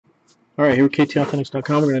All right, here at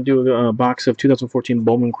KTAuthentics.com, we're going to do a box of 2014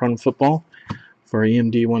 Bowman Chrome football for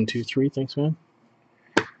Emd123. Thanks, man.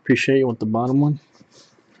 Appreciate you. Want the bottom one?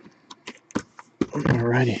 All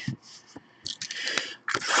righty.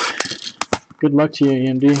 Good luck to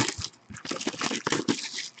you, EMD.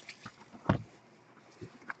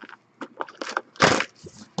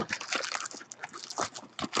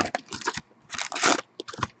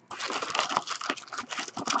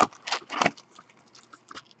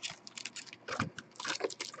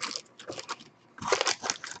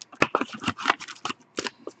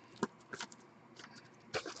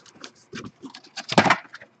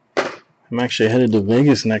 I'm actually headed to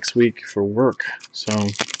Vegas next week for work, so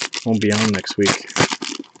won't be on next week.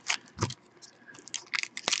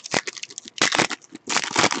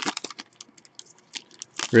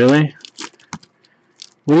 Really?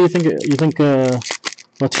 What do you think? You think,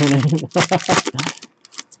 what's her name?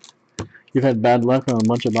 You've had bad luck on a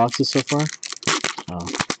bunch of boxes so far? Oh.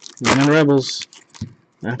 Running Rebels.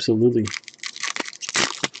 Absolutely.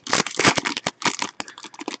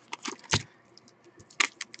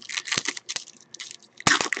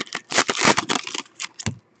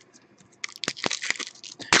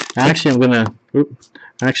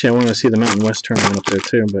 Actually, I want to see the Mountain West tournament up there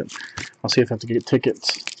too, but I'll see if I have to get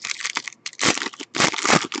tickets.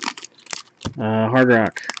 Hard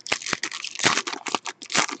Rock.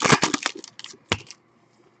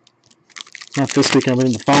 Not this weekend,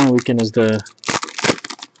 but the following weekend is the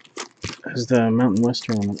Mountain West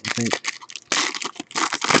tournament, I think.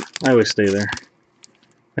 I always stay there.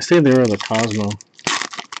 I stay there at the Cosmo.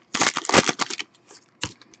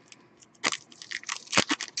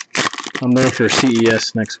 I'm there for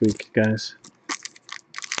CES next week, guys.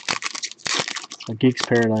 A Geek's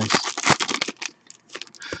Paradise.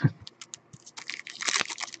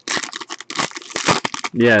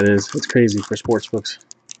 Yeah, it is. It's crazy for sports books.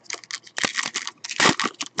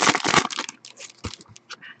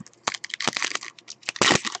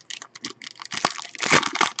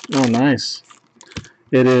 Oh, nice.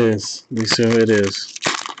 It is, Lisa, it is.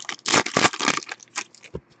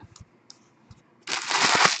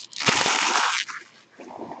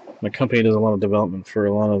 My company does a lot of development for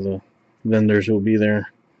a lot of the vendors who will be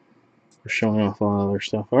there. We're showing off a lot of their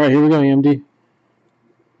stuff. All right, here we go, EMD.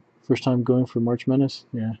 First time going for March Madness?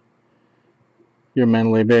 Yeah. You're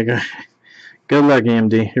mentally big. Good luck,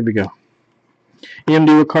 EMD. Here we go.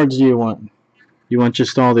 EMD, what cards do you want? You want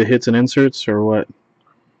just all the hits and inserts, or what?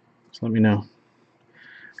 Just let me know.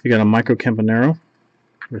 You got a Micro Campanero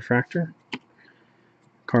refractor,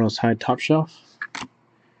 Carlos Hyde top shelf,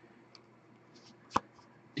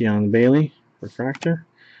 Deion Bailey refractor,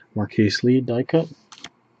 Marquise Lee die cut,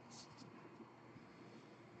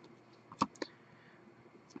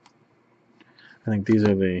 I think these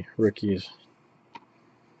are the rookies.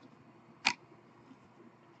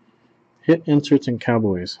 Hit inserts and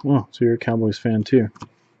Cowboys. Oh, so you're a Cowboys fan too.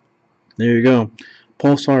 There you go.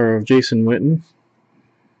 Pulsar of Jason Witten.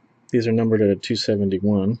 These are numbered at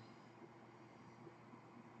 271.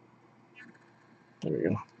 There we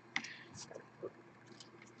go.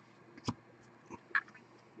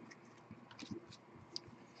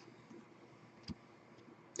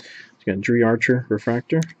 You got Dree Archer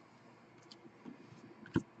refractor,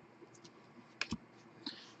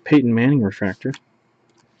 Peyton Manning refractor,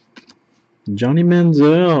 Johnny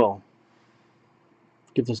Manziel.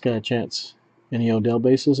 Give this guy a chance. Any Odell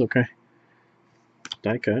bases? Okay.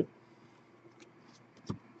 Die cut.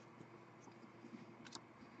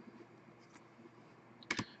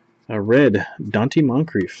 A red Dante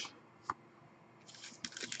Moncrief.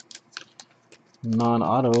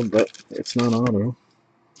 Non-auto, but it's non-auto.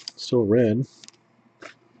 Still red.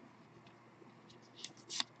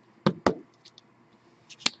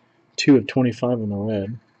 Two of 25 in the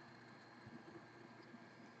red.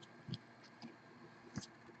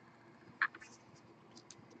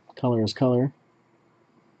 Color is color.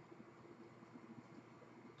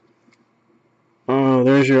 Oh,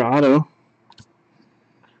 there's your auto.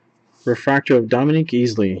 Refractor of Dominique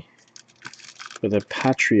Easley for the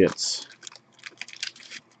Patriots.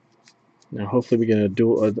 Now, hopefully, we get a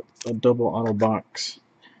double auto box.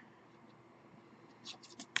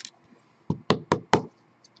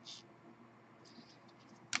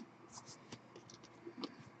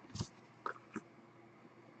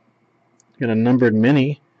 Got a numbered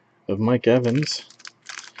mini of Mike Evans.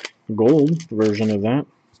 Gold version of that.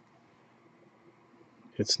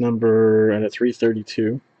 It's number at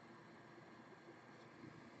 332.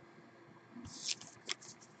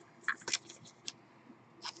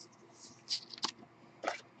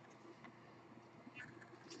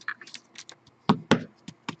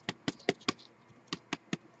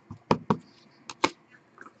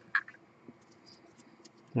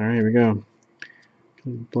 All right, here we go.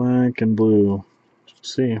 Black and blue.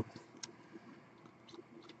 Let's see.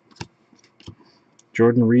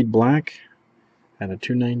 Jordan Reed Black at a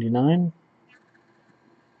 299.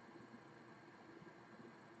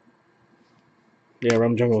 Yeah,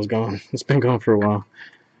 Rum Jungle's gone. It's been gone for a while.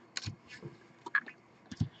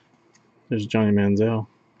 There's Johnny Manziel.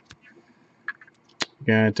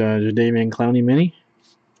 Got Jadeveon Clowney Mini.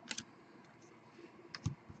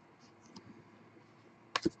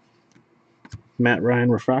 Matt Ryan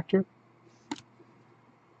Refractor.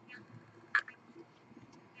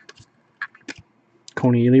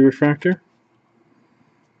 Coney Ely Refractor.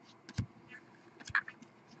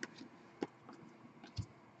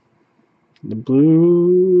 The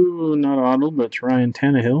blue, not auto, but it's Ryan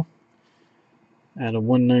Tannehill at a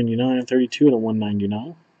 199. 32 at a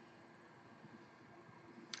 199.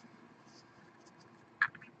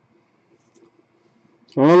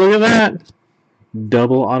 Oh, look at that.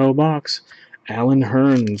 Double auto box. Alan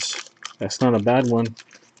Hearns. That's not a bad one.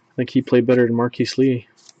 I think he played better than Marquise Lee.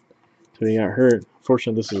 So he got hurt.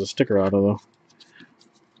 Fortunately, this is a sticker auto, though.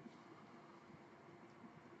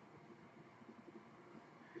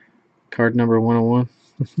 Card number 101.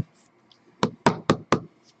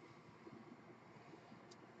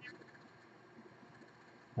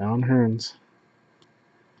 Alan Hearns.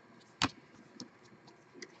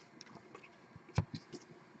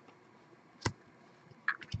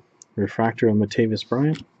 Refractor of Matavis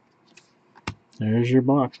Bryant. There's your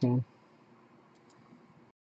box, man.